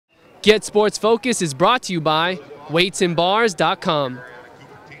Get Sports Focus is brought to you by weightsandbars.com.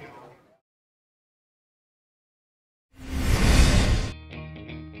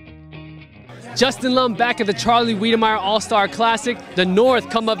 Justin Lum back at the Charlie Wedemeyer All-Star Classic. The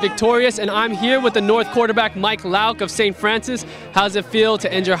North come up victorious, and I'm here with the North quarterback Michael Lauck of St. Francis. How does it feel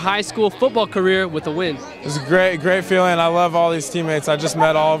to end your high school football career with a win? It was a great feeling. I love all these teammates. I just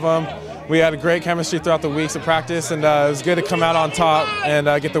met all of them. We had a great chemistry throughout the weeks of practice, and it was good to come out on top and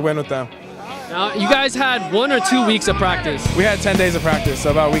get the win with them. Now, you guys had 1 or 2 weeks of practice? We had 10 days of practice,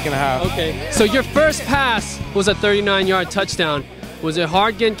 so about a week and a half. Okay, so your first pass was a 39-yard touchdown. Was it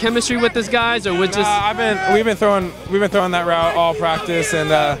hard getting chemistry with these guys, or was just? We've been throwing that route all practice,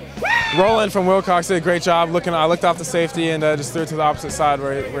 and Roland from Wilcox did a great job. I looked off the safety and just threw it to the opposite side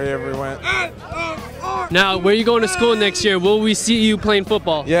wherever he went. Now, where are you going to school next year? Will we see you playing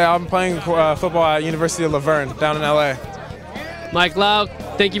football? Yeah, I'm playing football at University of Laverne down in LA. Mike Lauck,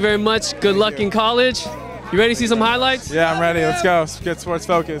 thank you very much. Good luck in college. You ready to see some highlights? Yeah, I'm ready. Let's go. Get Sports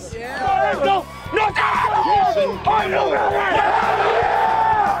Focus.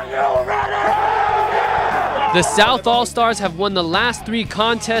 The South All-Stars have won the last 3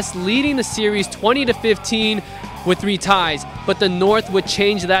 contests, leading the series 20-15 with 3 ties. But the North would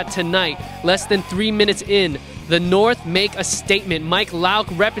change that tonight. Less than 3 minutes in, the North make a statement. Mike Lauck,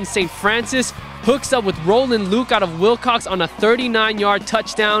 repping St. Francis, hooks up with Roland Luke out of Wilcox on a 39-yard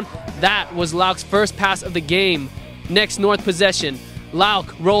touchdown. That was Lauck's first pass of the game. Next North possession,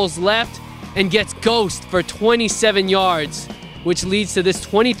 Lauck rolls left and gets ghost for 27 yards, which leads to this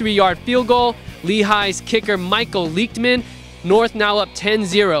 23-yard field goal. Lehigh's kicker Michael Leitchman. North now up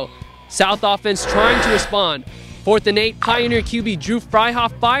 10-0. South offense trying to respond. 4th and 8, Pioneer QB Drew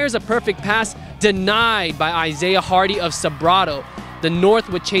Freihoff fires a perfect pass, denied by Isaiah Hardy of Sobrato. The North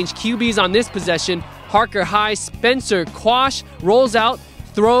would change QBs on this possession. Harker High Spencer Quash rolls out,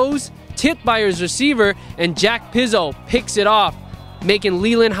 throws, tipped by his receiver, and Jack Pizzo picks it off, making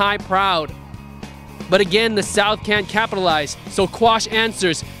Leland High proud. But again, the South can't capitalize, so Quash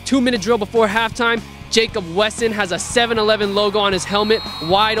answers. 2-minute drill before halftime. Jacob Wesson has a 7-11 logo on his helmet,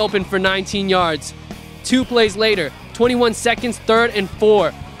 wide open for 19 yards. 2 plays later, 21 seconds, 3rd and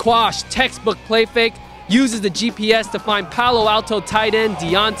 4. Quash, textbook play fake, uses the GPS to find Palo Alto tight end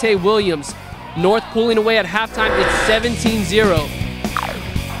Deontay Williams. North pulling away at halftime, it's 17-0.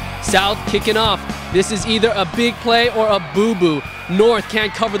 South kicking off. This is either a big play or a boo-boo. North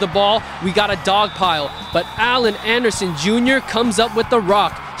can't cover the ball. We got a dog pile. But Allen Anderson Jr. comes up with the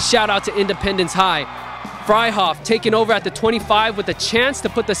rock. Shout out to Independence High. Freihoff taking over at the 25 with a chance to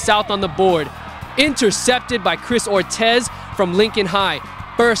put the South on the board. Intercepted by Chris Ortez from Lincoln High.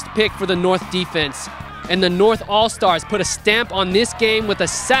 First pick for the North defense. And the North All-Stars put a stamp on this game with a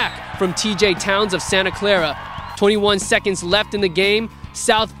sack from TJ Towns of Santa Clara. 21 seconds left in the game.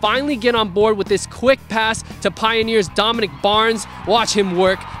 South finally get on board with this quick pass to Pioneer's Dominic Barnes. Watch him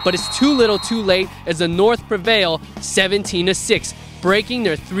work, but it's too little too late as the North prevail 17-6, breaking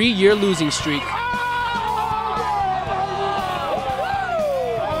their 3-year losing streak.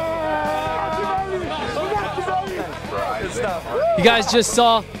 You guys just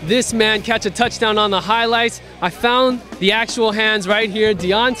saw this man catch a touchdown on the highlights. I found the actual hands right here.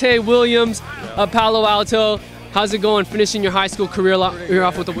 Deontay Williams of Palo Alto. How's it going finishing your high school career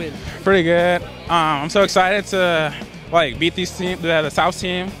off with a win? Pretty good. I'm so excited to beat these teams, the South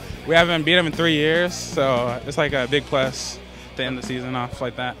team. We haven't beat them in 3 years, so it's like a big plus to end the season off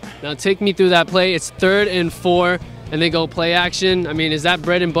like that. Now take me through that play. It's 3rd and 4, and they go play action. I mean, is that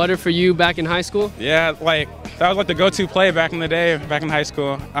bread and butter for you back in high school? Yeah, that was like the go-to play back in the day, back in high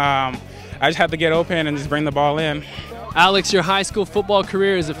school. I just had to get open and just bring the ball in. Alex, your high school football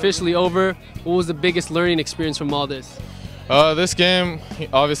career is officially over. What was the biggest learning experience from all this? This game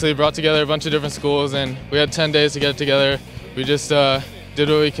obviously brought together a bunch of different schools, and we had 10 days to get it together. We just did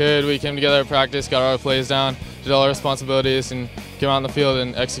what we could. We came together at practice, got our plays down, did all our responsibilities, and came out on the field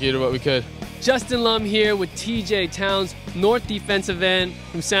and executed what we could. Justin Lum here with TJ Towns, North defensive end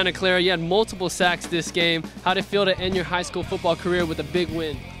from Santa Clara. You had multiple sacks this game. How'd it feel to end your high school football career with a big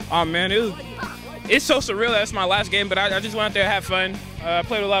win? Oh man, it's so surreal that it's my last game, but I just went out there to have fun. I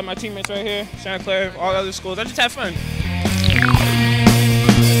played with a lot of my teammates right here, Santa Clara, all the other schools. I just had fun.